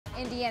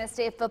Indiana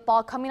State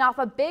football coming off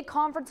a big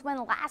conference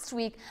win last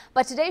week,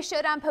 but today's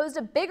showdown posed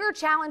a bigger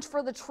challenge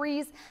for the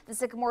Trees. The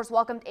Sycamores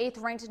welcomed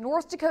 8th-ranked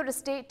North Dakota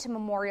State to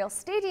Memorial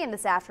Stadium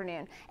this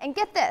afternoon. And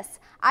get this,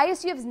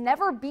 ISU has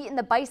never beaten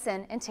the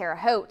Bison in Terre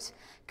Haute.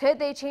 Could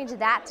they change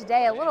that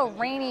today? A little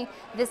rainy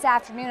this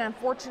afternoon.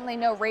 Unfortunately,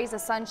 no rays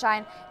of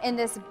sunshine in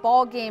this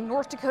ball game.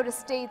 North Dakota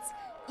State's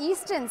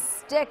Easton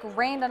Stick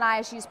rained on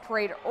ISU's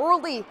parade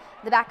early.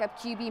 The backup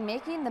QB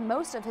making the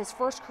most of his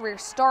first career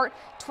start,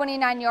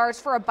 29 yards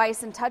for a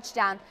Bison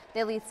touchdown.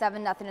 They lead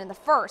 7-0 in the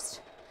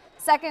first.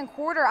 Second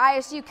quarter,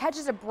 ISU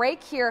catches a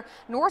break here.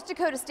 North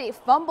Dakota State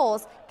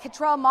fumbles.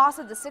 Catrell Moss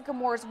of the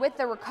Sycamores with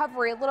the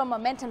recovery, a little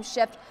momentum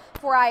shift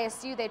for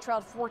ISU. They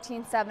trailed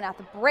 14-7 at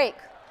the break.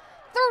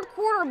 Third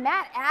quarter,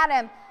 Matt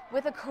Adam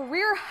with a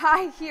career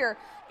high here.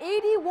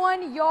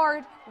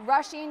 81-yard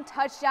rushing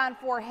touchdown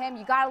for him.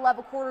 You gotta love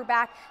a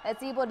quarterback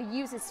that's able to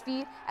use his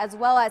feet as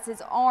well as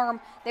his arm.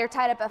 They're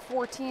tied up at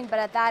 14, but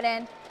at that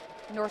end,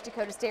 North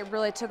Dakota State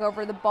really took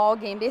over the ball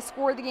game. They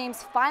scored the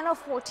game's final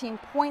 14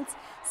 points.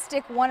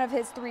 Stick one of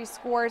his 3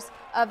 scores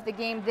of the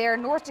game there.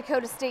 North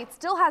Dakota State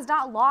still has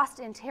not lost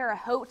in Terre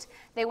Haute.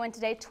 They win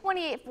today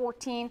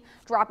 28-14,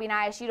 dropping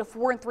ISU to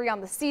 4-3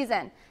 on the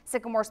season.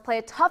 Sycamores play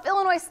a tough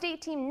Illinois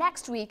State team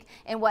next week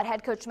in what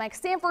head coach Mike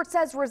Sanford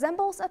says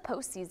resembles a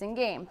postseason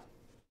game.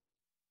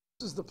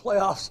 This is the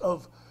playoffs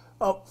of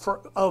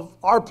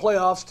our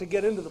playoffs to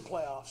get into the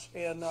playoffs,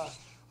 and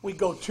we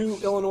go to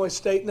Illinois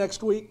State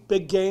next week,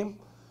 big game.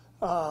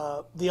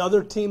 The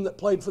other team that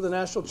played for the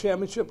national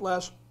championship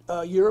last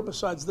year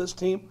besides this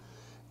team,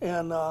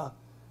 and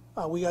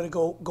we got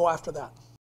to go after that.